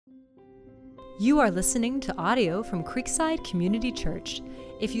You are listening to audio from Creekside Community Church.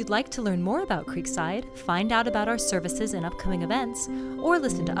 If you'd like to learn more about Creekside, find out about our services and upcoming events, or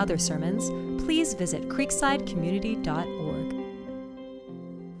listen to other sermons, please visit creeksidecommunity.org.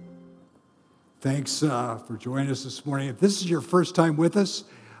 Thanks for joining us this morning. If this is your first time with us,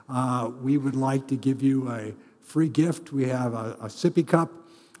 we would like to give you a free gift. We have a sippy cup,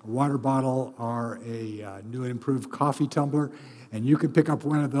 a water bottle, or a new and improved coffee tumbler, and you can pick up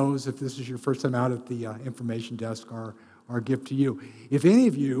one of those if this is your first time out at the information desk, our gift to you. If any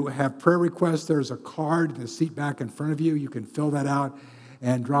of you have prayer requests, there's a card in the seat back in front of you. You can fill that out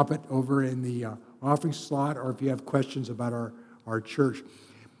and drop it over in the offering slot, or if you have questions about our church.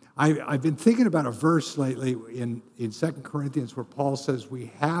 I've been thinking about a verse lately in 2 Corinthians where Paul says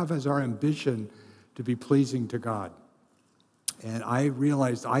we have as our ambition to be pleasing to God. And I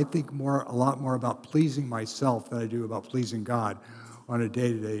realized I think a lot more about pleasing myself than I do about pleasing God on a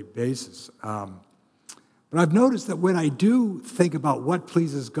day-to-day basis. But I've noticed that when I do think about what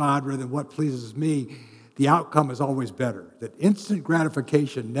pleases God rather than what pleases me, the outcome is always better. That instant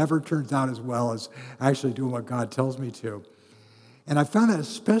gratification never turns out as well as actually doing what God tells me to. And I found that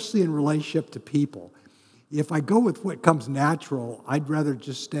especially in relationship to people. If I go with what comes natural, I'd rather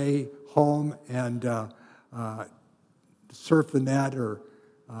just stay home and surf the net or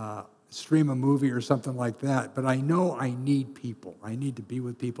stream a movie or something like that. But I know I need people. I need to be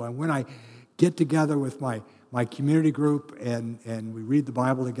with people. And when I get together with my community group and we read the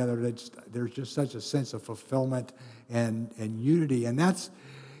Bible together, there's just such a sense of fulfillment and unity. And that's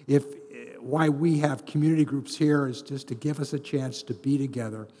why we have community groups here, is just to give us a chance to be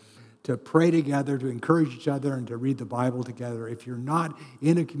together, to pray together, to encourage each other, and to read the Bible together. If you're not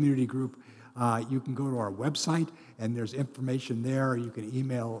in a community group, you can go to our website, and there's information there. You can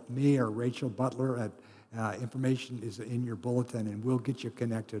email me or Rachel Butler. Information is in your bulletin, and we'll get you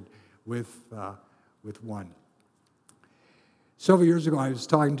connected with one. Several years ago, I was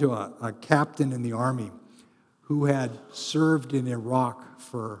talking to a captain in the Army who had served in Iraq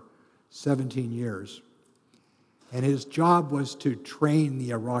for 17 years, and his job was to train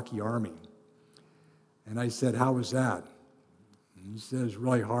the Iraqi army. And I said, "How was that?" And he said, "It was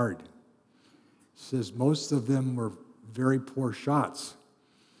really hard." He says, "Most of them were very poor shots."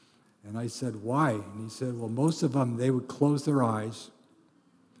 And I said, "Why?" And he said, "Well, most of them, they would close their eyes,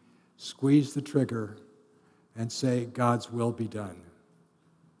 squeeze the trigger, and say, 'God's will be done.'"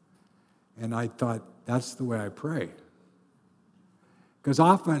 And I thought, that's the way I pray. Because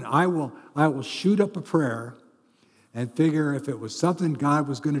often I will shoot up a prayer and figure if it was something God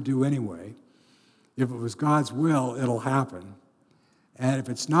was going to do anyway, if it was God's will, it'll happen. And if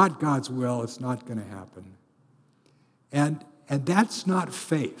it's not God's will, it's not going to happen. And that's not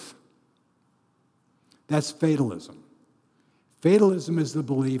faith. That's fatalism. Fatalism is the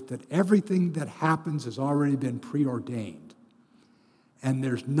belief that everything that happens has already been preordained, and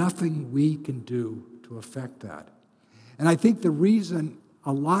there's nothing we can do to affect that. And I think the reason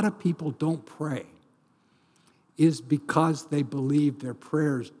a lot of people don't pray is because they believe their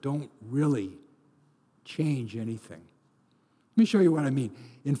prayers don't really change anything. Let me show you what I mean.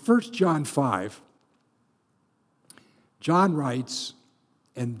 In 1 John 5, John writes,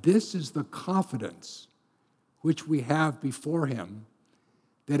 "And this is the confidence which we have before him,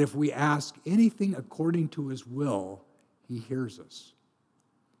 that if we ask anything according to his will, he hears us.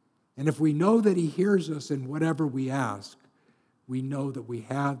 And if we know that he hears us in whatever we ask, we know that we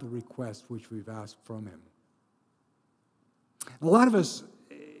have the request which we've asked from him." A lot of us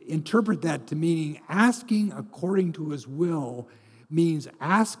interpret that to meaning asking according to his will means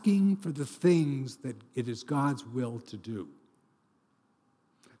asking for the things that it is God's will to do.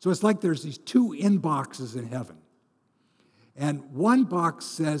 So it's like there's these two inboxes in heaven. And one box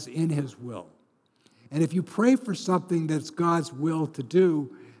says in his will. And if you pray for something that's God's will to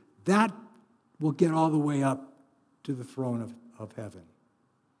do, that will get all the way up to the throne of heaven.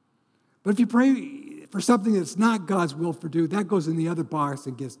 But if you pray for something that's not God's will to do, that goes in the other box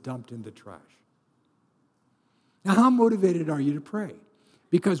and gets dumped in the trash. Now, how motivated are you to pray?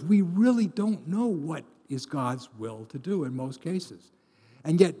 Because we really don't know what is God's will to do in most cases.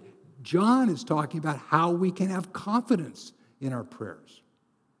 And yet, John is talking about how we can have confidence in our prayers.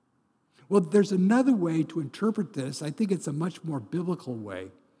 Well, there's another way to interpret this. I think it's a much more biblical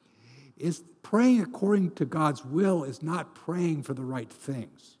way. Is praying according to God's will is not praying for the right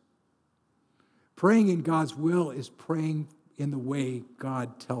things. Praying in God's will is praying in the way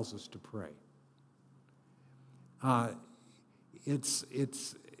God tells us to pray. It's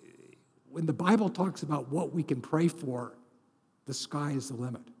when the Bible talks about what we can pray for, the sky is the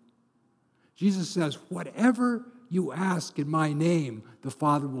limit. Jesus says, "Whatever you ask in my name, the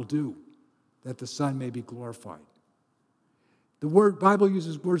Father will do." that the Son may be glorified. The Bible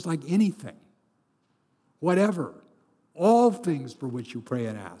uses words like anything, whatever, all things for which you pray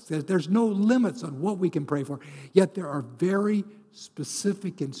and ask. There's no limits on what we can pray for, yet there are very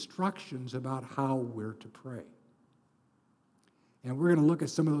specific instructions about how we're to pray. And we're going to look at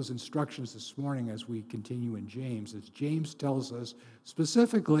some of those instructions this morning as we continue in James, as James tells us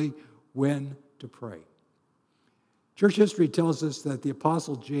specifically when to pray. Church history tells us that the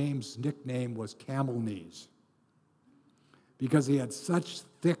Apostle James' nickname was Camel Knees because he had such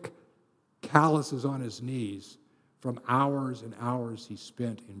thick calluses on his knees from hours and hours he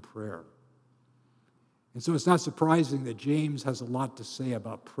spent in prayer. And so it's not surprising that James has a lot to say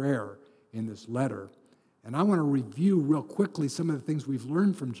about prayer in this letter. And I want to review real quickly some of the things we've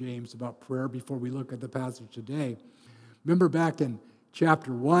learned from James about prayer before we look at the passage today. Remember back in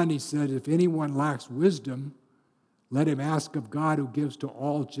chapter 1, he said, if anyone lacks wisdom, let him ask of God who gives to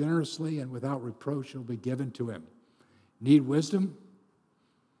all generously and without reproach it will be given to him. Need wisdom?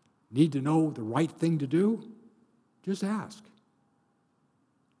 Need to know the right thing to do? Just ask.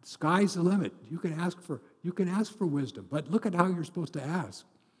 The sky's the limit. You can ask for wisdom, but look at how you're supposed to ask.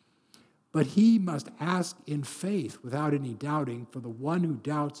 But he must ask in faith without any doubting, for the one who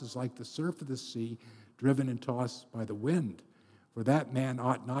doubts is like the surf of the sea, driven and tossed by the wind. For that man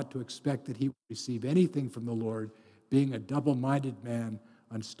ought not to expect that he will receive anything from the Lord, being a double-minded man,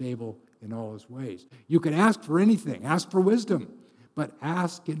 unstable in all his ways. You can ask for anything. Ask for wisdom, but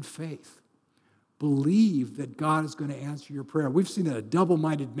ask in faith. Believe that God is going to answer your prayer. We've seen that a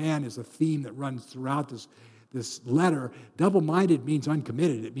double-minded man is a theme that runs throughout this letter. Double-minded means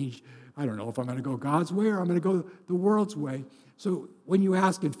uncommitted. It means, I don't know if I'm going to go God's way or I'm going to go the world's way. So when you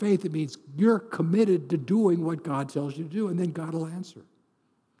ask in faith, it means you're committed to doing what God tells you to do, and then God will answer.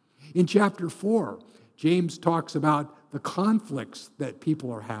 In chapter 4, James talks about the conflicts that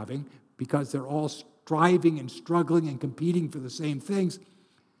people are having because they're all striving and struggling and competing for the same things.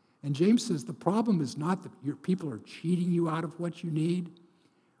 And James says the problem is not that your people are cheating you out of what you need,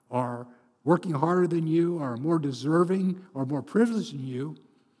 or working harder than you, or more deserving, or more privileged than you.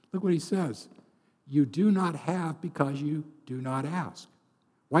 Look what he says. You do not have because you do not ask.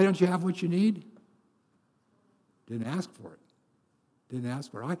 Why don't you have what you need? Didn't ask for it. Didn't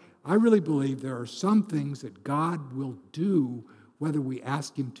ask for it. I really believe there are some things that God will do whether we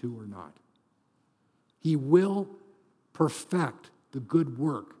ask him to or not. He will perfect the good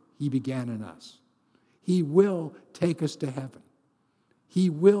work he began in us. He will take us to heaven. He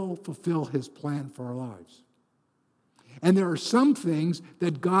will fulfill his plan for our lives. And there are some things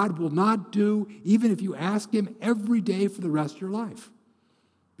that God will not do even if you ask him every day for the rest of your life.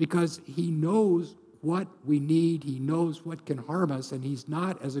 Because he knows what we need. He knows what can harm us. And he's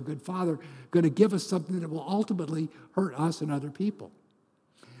not, as a good father, going to give us something that will ultimately hurt us and other people.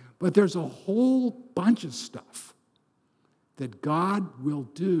 But there's a whole bunch of stuff that God will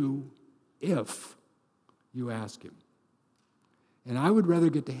do if you ask him. And I would rather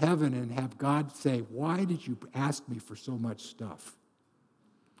get to heaven and have God say, why did you ask me for so much stuff?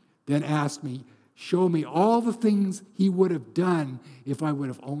 Than ask me, show me all the things he would have done if I would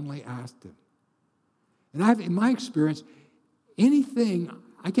have only asked him. And in my experience, anything,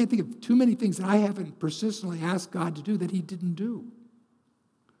 I can't think of too many things that I haven't persistently asked God to do that he didn't do.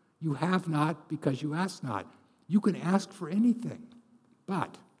 You have not because you ask not. You can ask for anything,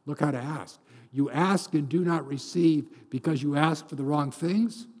 but look how to ask. You ask and do not receive because you ask for the wrong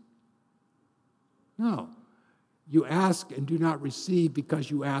things? No. You ask and do not receive because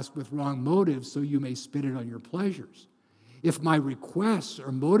you ask with wrong motives so you may spend it on your pleasures. If my requests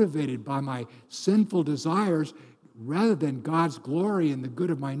are motivated by my sinful desires rather than God's glory and the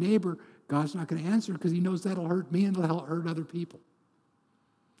good of my neighbor, God's not going to answer because he knows that'll hurt me and it'll hurt other people.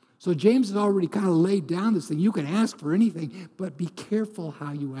 So James has already kind of laid down this thing. You can ask for anything, but be careful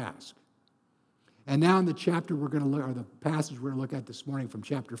how you ask. And now in the chapter we're going to look, or the passage we're going to look at this morning from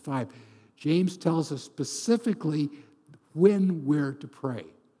chapter 5, James tells us specifically when we're to pray.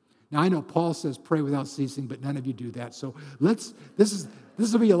 Now I know Paul says pray without ceasing, but none of you do that. So this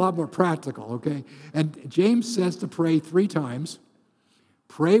will be a lot more practical, okay? And James says to pray 3 times.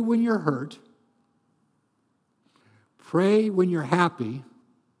 Pray when you're hurt. Pray when you're happy.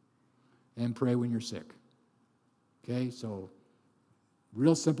 And pray when you're sick. Okay, so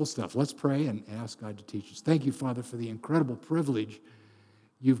real simple stuff. Let's pray and ask God to teach us. Thank you, Father, for the incredible privilege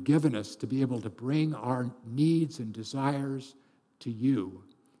you've given us to be able to bring our needs and desires to you,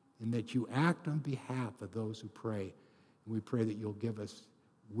 and that you act on behalf of those who pray. And we pray that you'll give us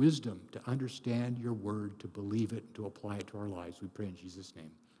wisdom to understand your word, to believe it, and to apply it to our lives. We pray in Jesus'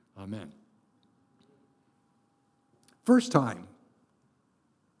 name. Amen. First time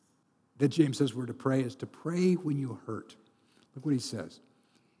that James says we're to pray is to pray when you hurt. Look what he says.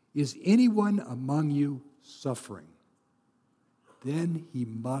 Is anyone among you suffering? Then he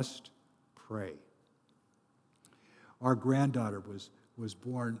must pray. Our granddaughter was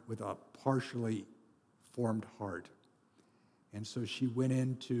born with a partially formed heart. And so she went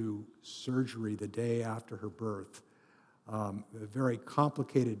into surgery the day after her birth. A very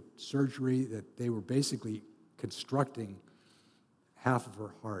complicated surgery that they were basically constructing half of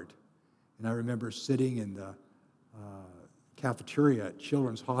her heart. And I remember sitting in the cafeteria at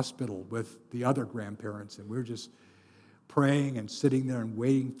Children's Hospital with the other grandparents, and we were just praying and sitting there and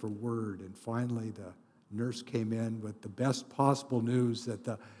waiting for word. And finally, the nurse came in with the best possible news that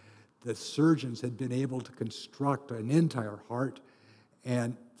the surgeons had been able to construct an entire heart,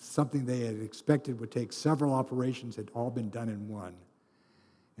 and something they had expected would take several operations had all been done in one.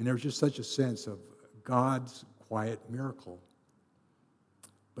 And there was just such a sense of God's quiet miracle.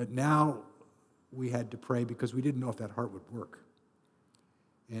 But now we had to pray because we didn't know if that heart would work.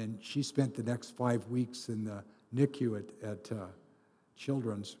 And she spent the next 5 weeks in the NICU at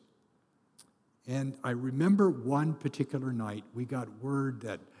Children's. And I remember one particular night, we got word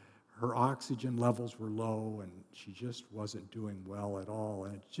that her oxygen levels were low and she just wasn't doing well at all.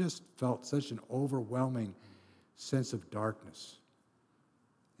 And it just felt such an overwhelming sense of darkness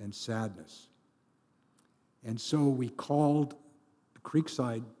and sadness. And so we called the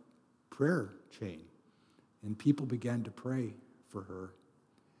Creekside prayer chain, and people began to pray for her.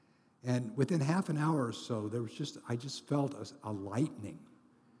 And within half an hour or so, I just felt a lightening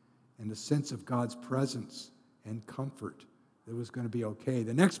and a sense of God's presence and comfort that it was going to be okay.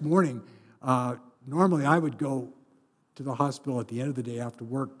 The next morning, normally I would go to the hospital at the end of the day after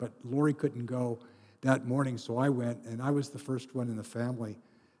work, but Lori couldn't go that morning, so I went, and I was the first one in the family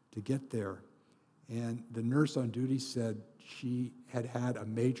to get there. And the nurse on duty said she had had a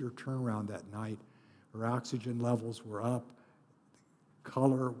major turnaround that night. Her oxygen levels were up,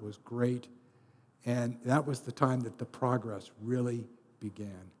 color was great, and that was the time that the progress really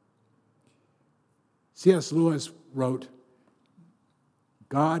began. C.S. Lewis wrote,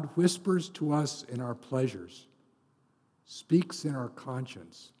 God whispers to us in our pleasures, speaks in our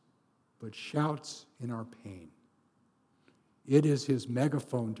conscience, but shouts in our pain. It is his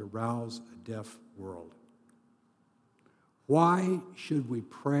megaphone to rouse a deaf world. Why should we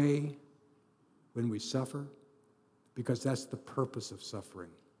pray when we suffer? Because that's the purpose of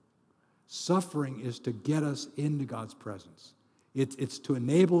suffering. Suffering is to get us into God's presence. It's to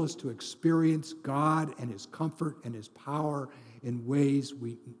enable us to experience God and his comfort and his power in ways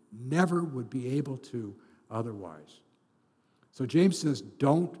we never would be able to otherwise. So James says,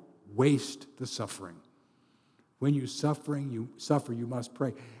 don't waste the suffering. When you suffer, you must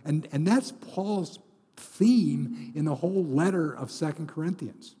pray. And that's Paul's theme in the whole letter of 2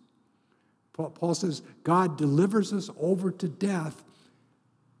 Corinthians. Paul says, God delivers us over to death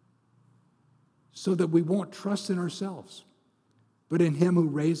so that we won't trust in ourselves, but in him who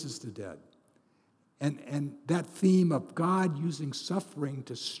raises the dead. And that theme of God using suffering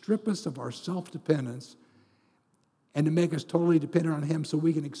to strip us of our self-dependence and to make us totally dependent on him so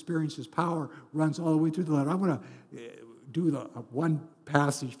we can experience his power runs all the way through the letter. I want to do one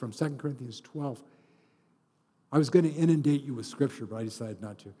passage from 2 Corinthians 12. I was going to inundate you with scripture, but I decided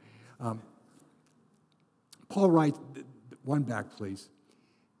not to. Paul writes, one back, please.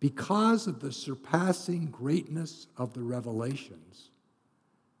 Because of the surpassing greatness of the revelations,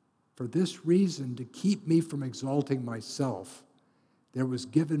 for this reason, to keep me from exalting myself, there was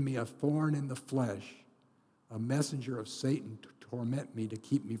given me a thorn in the flesh, a messenger of Satan to torment me, to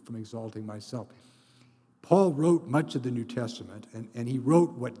keep me from exalting myself. Paul wrote much of the New Testament, and he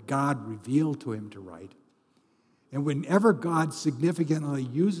wrote what God revealed to him to write. And whenever God significantly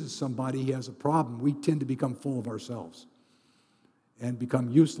uses somebody he has a problem, we tend to become full of ourselves and become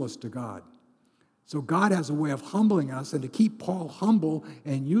useless to God. So God has a way of humbling us, and to keep Paul humble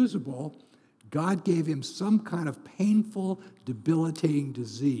and usable, God gave him some kind of painful, debilitating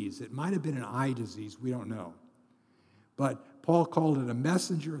disease. It might have been an eye disease, we don't know. But Paul called it a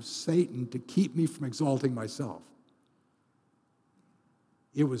messenger of Satan to keep me from exalting myself.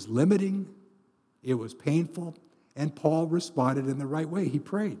 It was limiting, it was painful, and Paul responded in the right way. He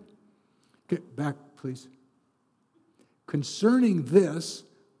prayed. Get back, please. Concerning this,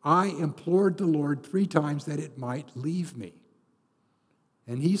 I implored the Lord 3 times that it might leave me.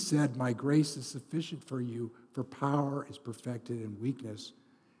 And he said, my grace is sufficient for you, for power is perfected in weakness.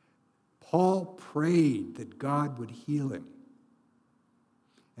 Paul prayed that God would heal him.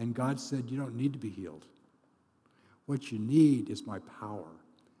 And God said, you don't need to be healed. What you need is my power.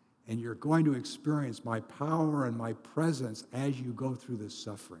 And you're going to experience my power and my presence as you go through this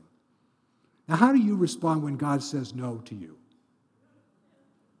suffering. Now, how do you respond when God says no to you?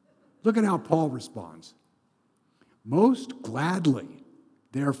 Look at how Paul responds. Most gladly,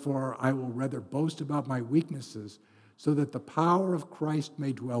 therefore, I will rather boast about my weaknesses, so that the power of Christ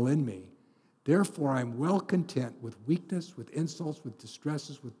may dwell in me. Therefore, I am well content with weakness, with insults, with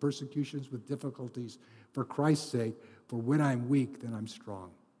distresses, with persecutions, with difficulties, for Christ's sake. For when I'm weak, then I'm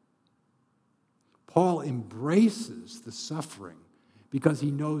strong. Paul embraces the suffering because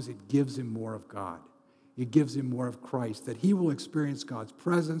he knows it gives him more of God. It gives him more of Christ, that he will experience God's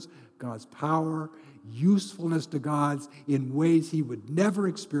presence, God's power, usefulness to God in ways he would never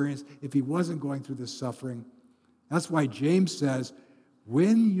experience if he wasn't going through this suffering. That's why James says,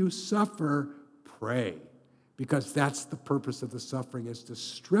 when you suffer, pray. Because that's the purpose of the suffering, is to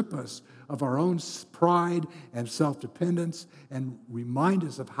strip us of our own pride and self-dependence and remind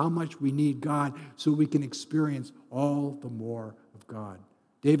us of how much we need God so we can experience all the more of God.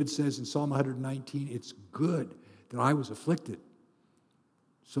 David says in Psalm 119, it's good that I was afflicted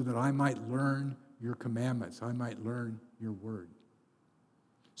so that I might learn your commandments, I might learn your word.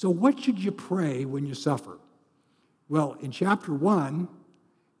 So what should you pray when you suffer? Well, in chapter 1,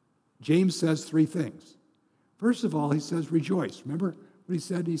 James says 3 things. First of all, he says, rejoice. Remember what he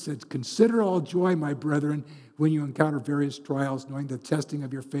said? He said, consider all joy, my brethren, when you encounter various trials, knowing the testing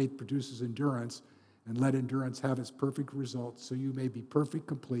of your faith produces endurance, and let endurance have its perfect result, so you may be perfect,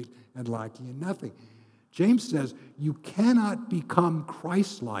 complete, and lacking in nothing. James says, you cannot become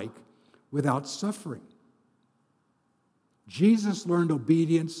Christ-like without suffering. Jesus learned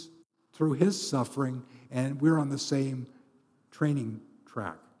obedience through his suffering, and we're on the same training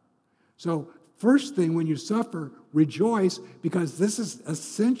track. So, first thing, when you suffer, rejoice, because this is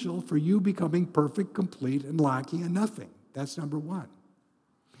essential for you becoming perfect, complete, and lacking in nothing. That's number one.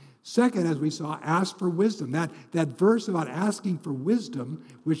 Second, as we saw, ask for wisdom. That verse about asking for wisdom,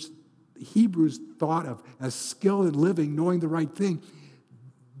 which Hebrews thought of as skill in living, knowing the right thing,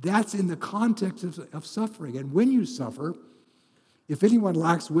 that's in the context of suffering. And when you suffer, if anyone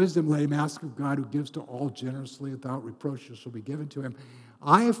lacks wisdom, let him ask of God, who gives to all generously without reproach, it shall be given to him.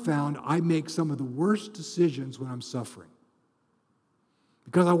 I have found I make some of the worst decisions when I'm suffering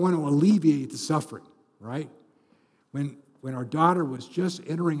because I want to alleviate the suffering, right? When our daughter was just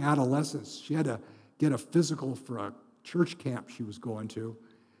entering adolescence, she had to get a physical for a church camp she was going to,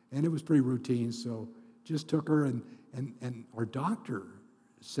 and it was pretty routine, so just took her, and our doctor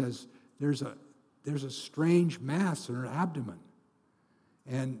says there's a strange mass in her abdomen.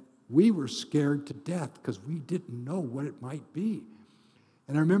 And we were scared to death because we didn't know what it might be.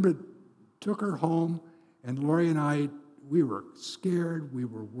 And I remember took her home, and Lori and I, we were scared, we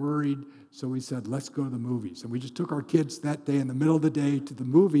were worried, so we said, let's go to the movies. And we just took our kids that day in the middle of the day to the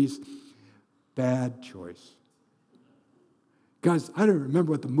movies. Bad choice. Guys, I don't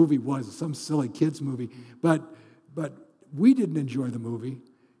remember what the movie was, some silly kids movie, but we didn't enjoy the movie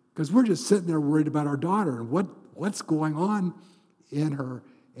because we're just sitting there worried about our daughter and what's going on in her.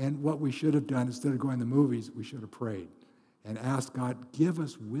 And what we should have done, instead of going to the movies, we should have prayed and asked God, give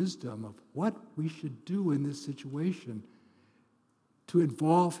us wisdom of what we should do in this situation to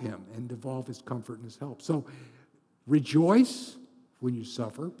involve him and involve his comfort and his help. So rejoice when you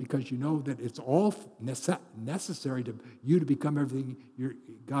suffer because you know that it's all necessary to you to become everything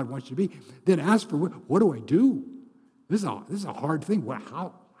God wants you to be. Then ask for, what do I do? This is a hard thing.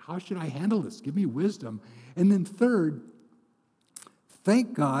 How should I handle this? Give me wisdom. And then third,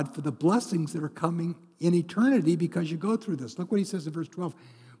 thank God for the blessings that are coming in eternity because you go through this. Look what he says in verse 12.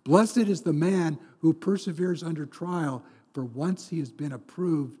 Blessed is the man who perseveres under trial, for once he has been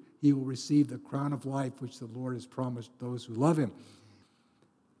approved, he will receive the crown of life which the Lord has promised those who love him.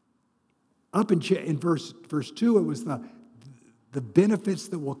 Up in verse 2, it was the benefits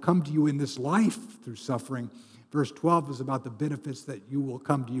that will come to you in this life through suffering. Verse 12 is about the benefits that you will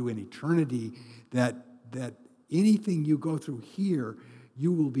come to you in eternity, that anything you go through here,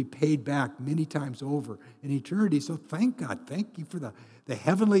 you will be paid back many times over in eternity. So thank God. Thank you for the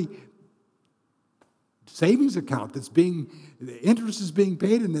heavenly savings account the interest is being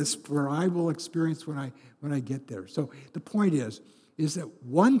paid in this, where I will experience when I get there. So the point is that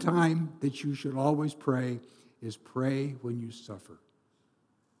one time that you should always pray is pray when you suffer.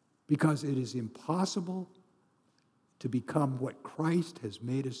 Because it is impossible to become what Christ has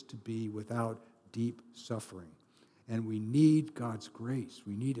made us to be without deep suffering. And we need God's grace.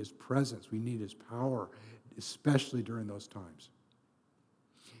 We need his presence. We need his power, especially during those times.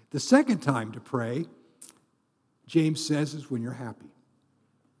 The second time to pray, James says, is when you're happy.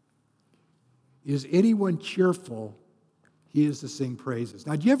 Is anyone cheerful? He is to sing praises.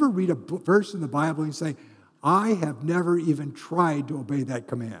 Now, do you ever read a verse in the Bible and you say, I have never even tried to obey that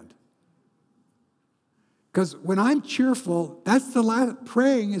command? Because when I'm cheerful,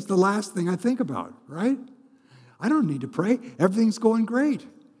 praying is the last thing I think about, right? I don't need to pray. Everything's going great.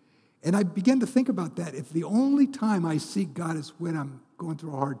 And I began to think about that. If the only time I seek God is when I'm going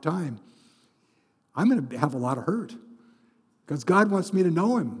through a hard time, I'm going to have a lot of hurt. Because God wants me to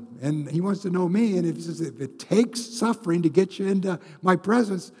know him, and he wants to know me. And if it takes suffering to get you into my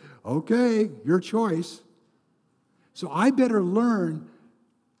presence, okay, your choice. So I better learn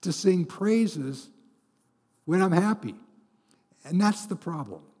to sing praises when I'm happy. And that's the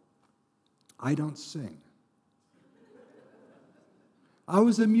problem. I don't sing. I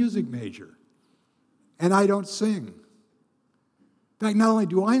was a music major, and I don't sing. In fact, not only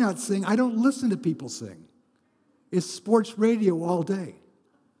do I not sing, I don't listen to people sing. It's sports radio all day.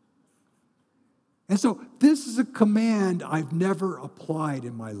 And so this is a command I've never applied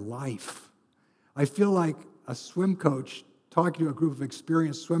in my life. I feel like a swim coach talking to a group of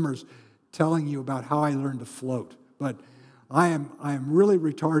experienced swimmers telling you about how I learned to float. But I am really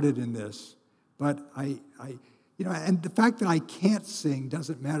retarded in this. But and the fact that I can't sing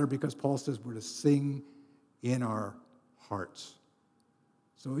doesn't matter because Paul says we're to sing in our hearts.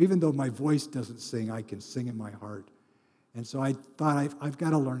 So even though my voice doesn't sing, I can sing in my heart. And so I thought I've got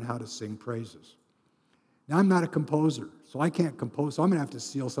to learn how to sing praises. Now, I'm not a composer, so I can't compose, so I'm going to have to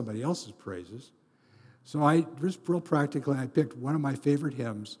steal somebody else's praises. So I, just real practically, I picked one of my favorite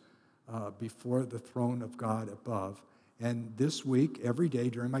hymns, Before the Throne of God Above. And this week, every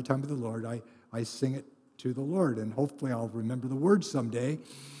day during my time with the Lord, I sing it to the Lord. And hopefully I'll remember the words someday.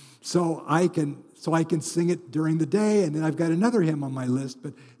 So I can sing it during the day, and then I've got another hymn on my list,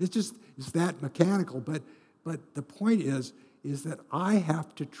 but it's that mechanical. But the point is that I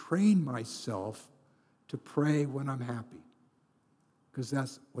have to train myself to pray when I'm happy, because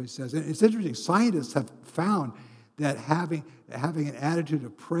that's what he says. And it's interesting. Scientists have found that having an attitude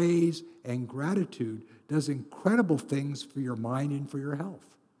of praise and gratitude does incredible things for your mind and for your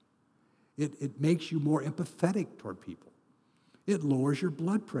health. It makes you more empathetic toward people. It lowers your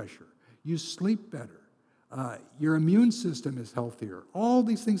blood pressure. You sleep better. Your immune system is healthier. All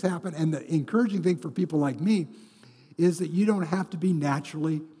these things happen. And the encouraging thing for people like me is that you don't have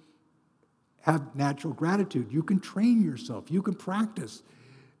to have natural gratitude. You can train yourself. You can practice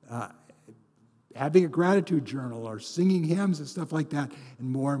having a gratitude journal or singing hymns and stuff like that. And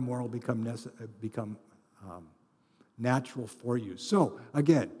more will become natural for you. So,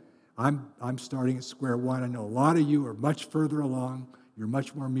 again, I'm starting at square one. I know a lot of you are much further along. You're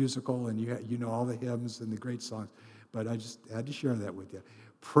much more musical, and you know all the hymns and the great songs. But I just had to share that with you.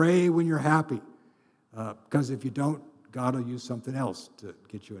 Pray when you're happy, because if you don't, God will use something else to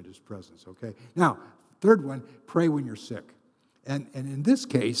get you into his presence, okay? Now, third one, pray when you're sick. And in this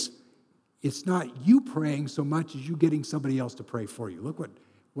case, it's not you praying so much as you getting somebody else to pray for you. Look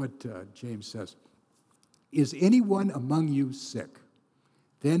what James says. Is anyone among you sick?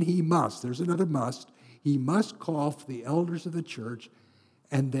 Then he must, there's another must, he must call for the elders of the church,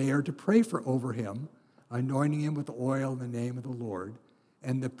 and they are to pray over him, anointing him with oil in the name of the Lord.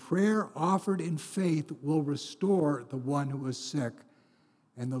 And the prayer offered in faith will restore the one who is sick,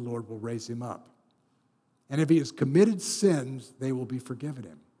 and the Lord will raise him up. And if he has committed sins, they will be forgiven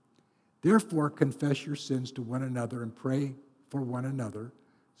him. Therefore, confess your sins to one another and pray for one another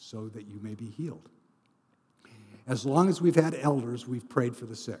so that you may be healed. As long as we've had elders, we've prayed for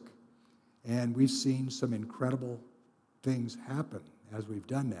the sick. And we've seen some incredible things happen as we've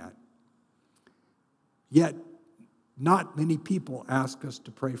done that. Yet, not many people ask us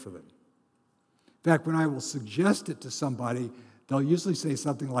to pray for them. In fact, when I will suggest it to somebody, they'll usually say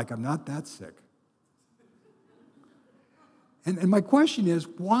something like, I'm not that sick. And my question is,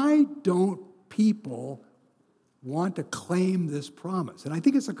 why don't people want to claim this promise? And I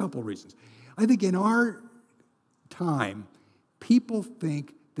think it's a couple of reasons. I think in our time, people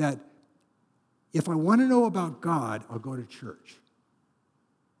think that if I want to know about God, I'll go to church.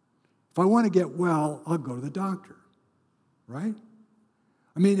 If I want to get well, I'll go to the doctor, right?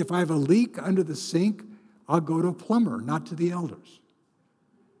 I mean, if I have a leak under the sink, I'll go to a plumber, not to the elders.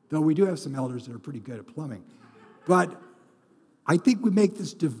 Though we do have some elders that are pretty good at plumbing. But I think we make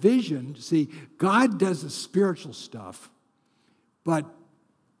this division. See, God does the spiritual stuff, but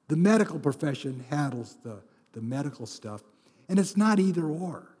the medical profession handles the medical stuff. And it's not either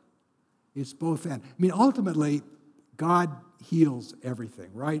or. It's both and. I mean, ultimately, God heals everything,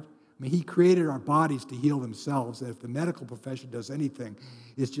 right? I mean, he created our bodies to heal themselves. And if the medical profession does anything,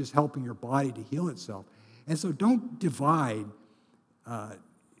 it's just helping your body to heal itself. And so don't divide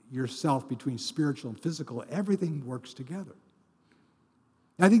yourself between spiritual and physical. Everything works together.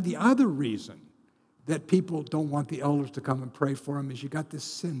 I think the other reason that people don't want the elders to come and pray for them is you got this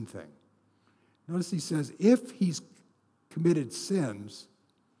sin thing. Notice he says, if he's committed sins,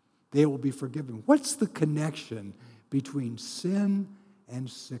 they will be forgiven. What's the connection between sin and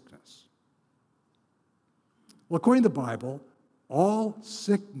sickness? Well, according to the Bible, all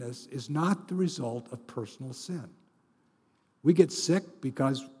sickness is not the result of personal sin. We get sick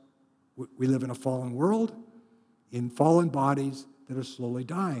because we live in a fallen world, in fallen bodies that are slowly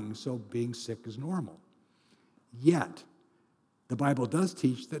dying, so being sick is normal. Yet, the Bible does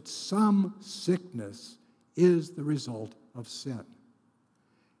teach that some sickness is the result of sin.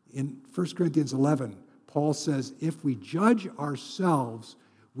 In 1 Corinthians 11, Paul says, if we judge ourselves,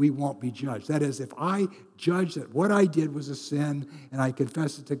 we won't be judged. That is, if I judge that what I did was a sin and I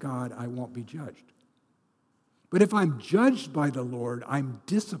confess it to God, I won't be judged. But if I'm judged by the Lord, I'm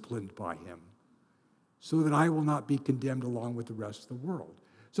disciplined by him so that I will not be condemned along with the rest of the world.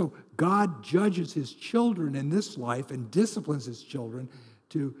 So God judges his children in this life and disciplines his children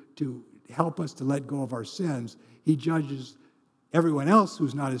to help us to let go of our sins. He judges everyone else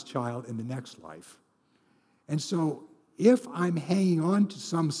who's not his child in the next life. And so if I'm hanging on to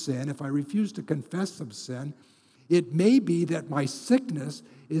some sin, if I refuse to confess some sin, it may be that my sickness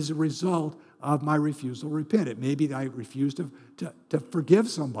is a result of my refusal to repent. It may be that I refuse to forgive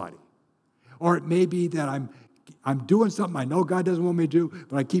somebody. Or it may be that I'm doing something I know God doesn't want me to do,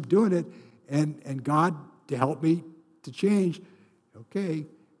 but I keep doing it, and God, to help me to change, okay,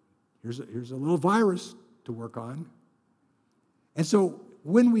 here's a little virus to work on. And so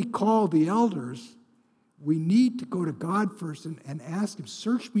when we call the elders, we need to go to God first and ask him,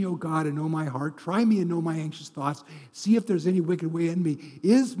 search me, O God, and know my heart. Try me and know my anxious thoughts. See if there's any wicked way in me.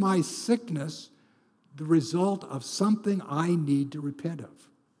 Is my sickness the result of something I need to repent of?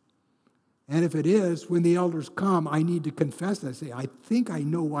 And if it is, when the elders come, I need to confess that. I say, I think I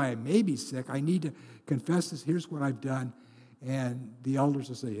know why I may be sick. I need to confess this. Here's what I've done. And the elders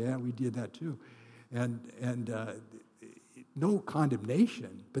will say, yeah, we did that too. And no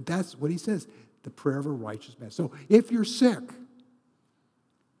condemnation, but that's what he says, the prayer of a righteous man. So if you're sick,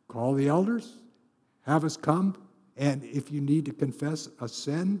 call the elders, have us come, and if you need to confess a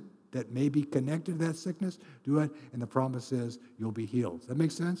sin that may be connected to that sickness, do it, and the promise is you'll be healed. Does that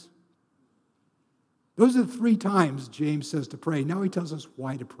make sense? Those are the 3 times James says to pray. Now he tells us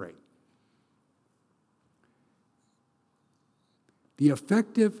why to pray. The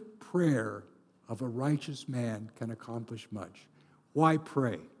effective prayer of a righteous man can accomplish much. Why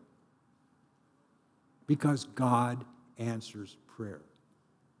pray? Because God answers prayer.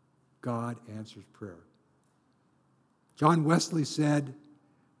 God answers prayer. John Wesley said,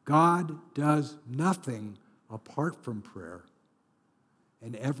 God does nothing apart from prayer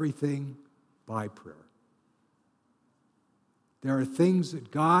and everything by prayer. There are things that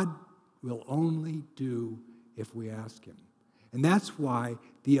God will only do if we ask him. And that's why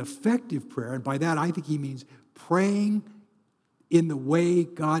the effective prayer, and by that I think he means praying in the way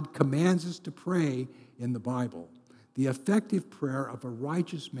God commands us to pray in the Bible. The effective prayer of a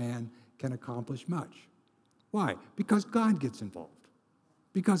righteous man can accomplish much. Why? Because God gets involved.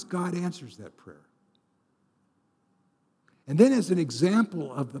 Because God answers that prayer. And then as an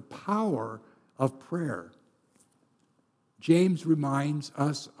example of the power of prayer, James reminds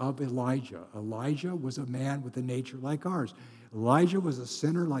us of Elijah. Elijah was a man with a nature like ours. Elijah was a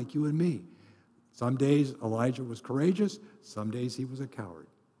sinner like you and me. Some days Elijah was courageous, some days he was a coward.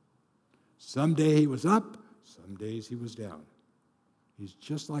 Some day he was up, some days he was down. He's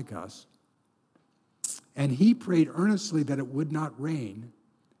just like us. And he prayed earnestly that it would not rain,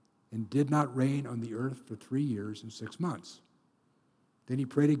 and did not rain on the earth for 3 years and 6 months. Then he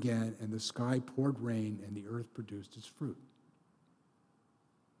prayed again, and the sky poured rain, and the earth produced its fruit.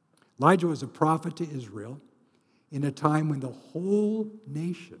 Elijah was a prophet to Israel in a time when the whole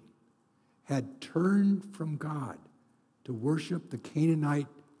nation had turned from God to worship the Canaanite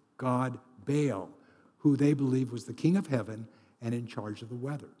god Baal, who they believed was the king of heaven and in charge of the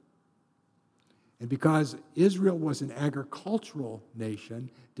weather. And because Israel was an agricultural nation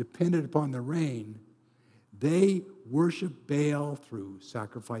dependent upon the rain, they worshiped Baal through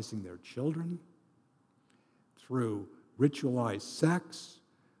sacrificing their children, through ritualized sex,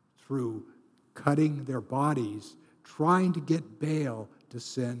 through cutting their bodies, trying to get Baal to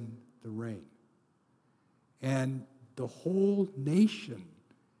send the rain. And the whole nation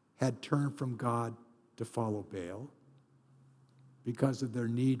had turned from God to follow Baal because of their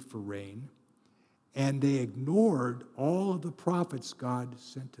need for rain, and they ignored all of the prophets God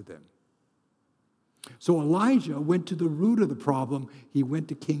sent to them. So Elijah went to the root of the problem. He went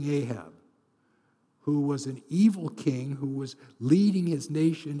to King Ahab, who was an evil king who was leading his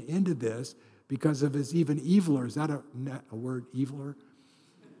nation into this because of his even eviler. Is that a word, eviler?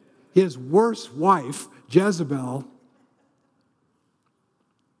 his worst wife, Jezebel.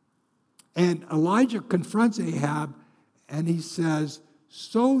 And Elijah confronts Ahab, and he says,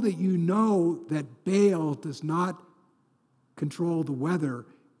 so that you know that Baal does not control the weather,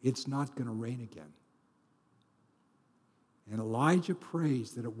 it's not going to rain again. And Elijah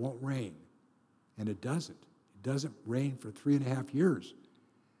prays that it won't rain, and it doesn't. It doesn't rain for 3.5 years.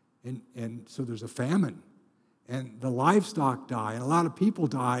 And so there's a famine, and the livestock die, and a lot of people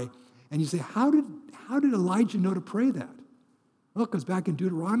die. And you say, how did Elijah know to pray that? Well, because back in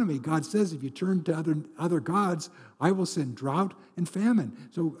Deuteronomy, God says, if you turn to other gods, I will send drought and famine.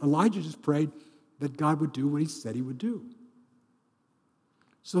 So Elijah just prayed that God would do what he said he would do.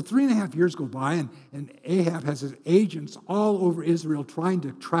 So 3.5 years go by, and Ahab has his agents all over Israel trying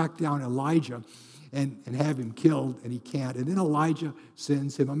to track down Elijah and have him killed, and he can't. And then Elijah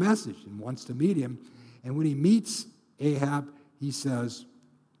sends him a message and wants to meet him. And when he meets Ahab, he says,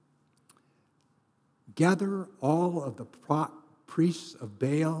 gather all of the priests of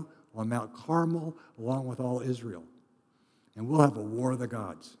Baal on Mount Carmel along with all Israel, and we'll have a war of the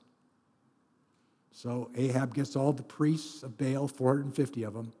gods. So Ahab gets all the priests of Baal, 450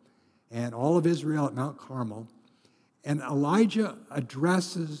 of them, and all of Israel at Mount Carmel. And Elijah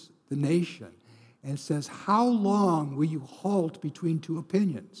addresses the nation and says, how long will you halt between two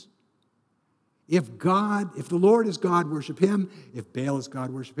opinions? If the Lord is God, worship him. If Baal is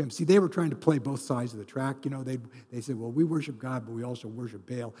God, worship him. See, they were trying to play both sides of the track. You know, they said, well, we worship God, but we also worship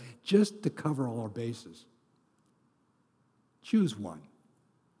Baal, just to cover all our bases. Choose one.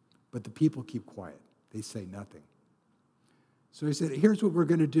 But the people keep quiet. They say nothing. So he said, here's what we're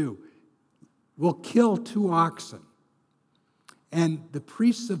going to do. We'll kill 2 oxen. And the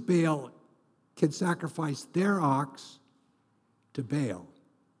priests of Baal can sacrifice their ox to Baal.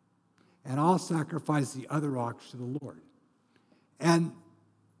 And I'll sacrifice the other ox to the Lord. And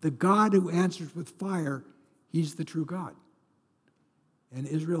the God who answers with fire, he's the true God. And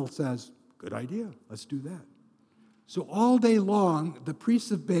Israel says, good idea, let's do that. So all day long, the priests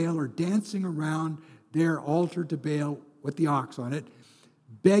of Baal are dancing around their altar to Baal with the ox on it,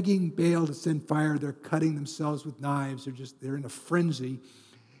 begging Baal to send fire. They're cutting themselves with knives. They're in a frenzy.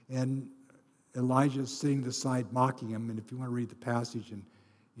 And Elijah's sitting to the side mocking him. And if you want to read the passage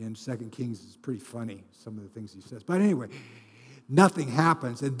in 2 Kings, it's pretty funny, some of the things he says. But anyway, nothing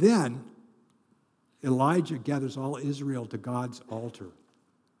happens. And then Elijah gathers all Israel to God's altar.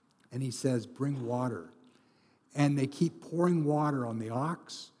 And he says, bring water. And they keep pouring water on the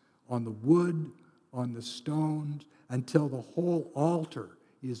ox, on the wood, on the stones, until the whole altar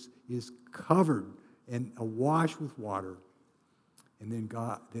is covered and awash with water. And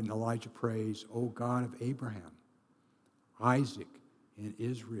then Elijah prays, O God of Abraham, Isaac, and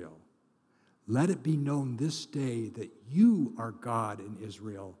Israel, let it be known this day that you are God in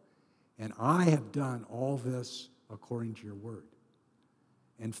Israel, and I have done all this according to your word.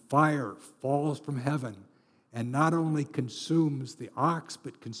 And fire falls from heaven and not only consumes the ox,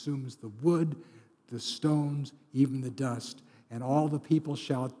 but consumes the wood, the stones, even the dust. And all the people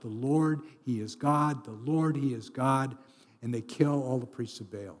shout, the Lord, he is God, the Lord, he is God. And they kill all the priests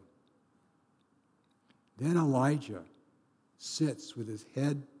of Baal. Then Elijah sits with his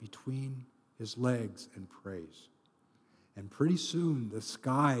head between his legs and prays. And pretty soon the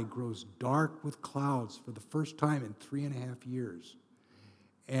sky grows dark with clouds for the first time in 3.5 years.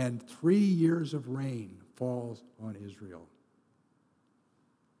 And 3 years of rain falls on Israel.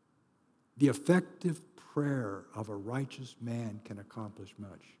 The effective prayer of a righteous man can accomplish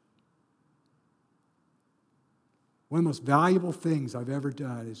much. One of the most valuable things I've ever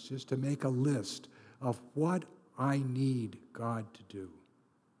done is just to make a list of what I need God to do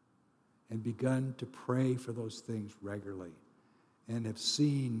and begun to pray for those things regularly and have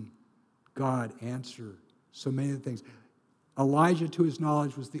seen God answer so many of the things. Elijah, to his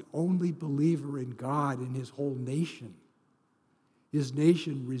knowledge, was the only believer in God in his whole nation. His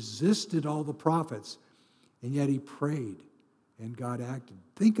nation resisted all the prophets, and yet he prayed, and God acted.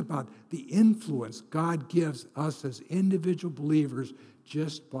 Think about the influence God gives us as individual believers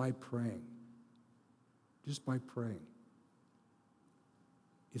just by praying. Just by praying.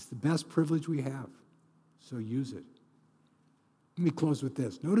 It's the best privilege we have, so use it. Let me close with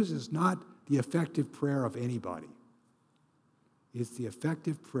this. Notice it's not the effective prayer of anybody. It's the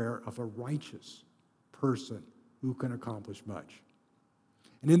effective prayer of a righteous person who can accomplish much.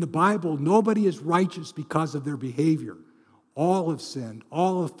 And in the Bible, nobody is righteous because of their behavior. All have sinned.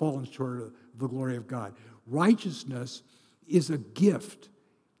 All have fallen short of the glory of God. Righteousness is a gift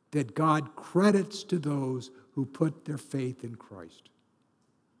that God credits to those who put their faith in Christ.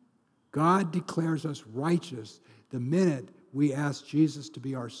 God declares us righteous the minute we ask Jesus to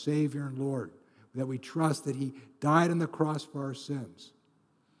be our Savior and Lord, that we trust that he died on the cross for our sins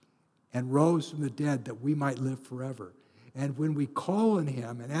and rose from the dead that we might live forever. And when we call on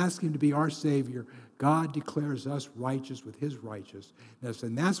him and ask him to be our Savior, God declares us righteous with his righteousness.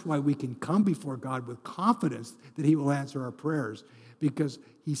 And that's why we can come before God with confidence that he will answer our prayers, because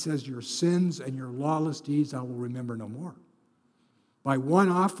he says, your sins and your lawless deeds I will remember no more. By one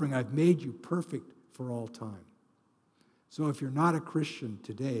offering I've made you perfect for all time. So if you're not a Christian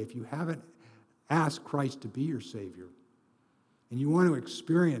today, if you haven't asked Christ to be your Savior, and you want to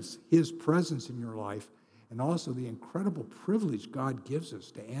experience his presence in your life, and also the incredible privilege God gives us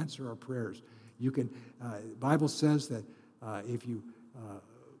to answer our prayers. You can, the Bible says that if you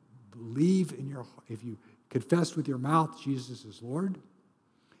if you confess with your mouth Jesus is Lord,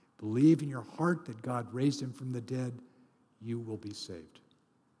 believe in your heart that God raised him from the dead, you will be saved.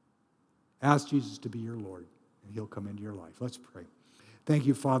 Ask Jesus to be your Lord, and he'll come into your life. Let's pray. Thank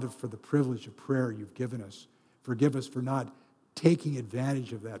you, Father, for the privilege of prayer you've given us. Forgive us for not taking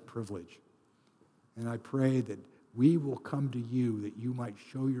advantage of that privilege. And I pray that we will come to you, that you might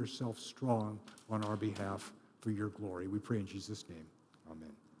show yourself strong on our behalf for your glory. We pray in Jesus' name. Amen.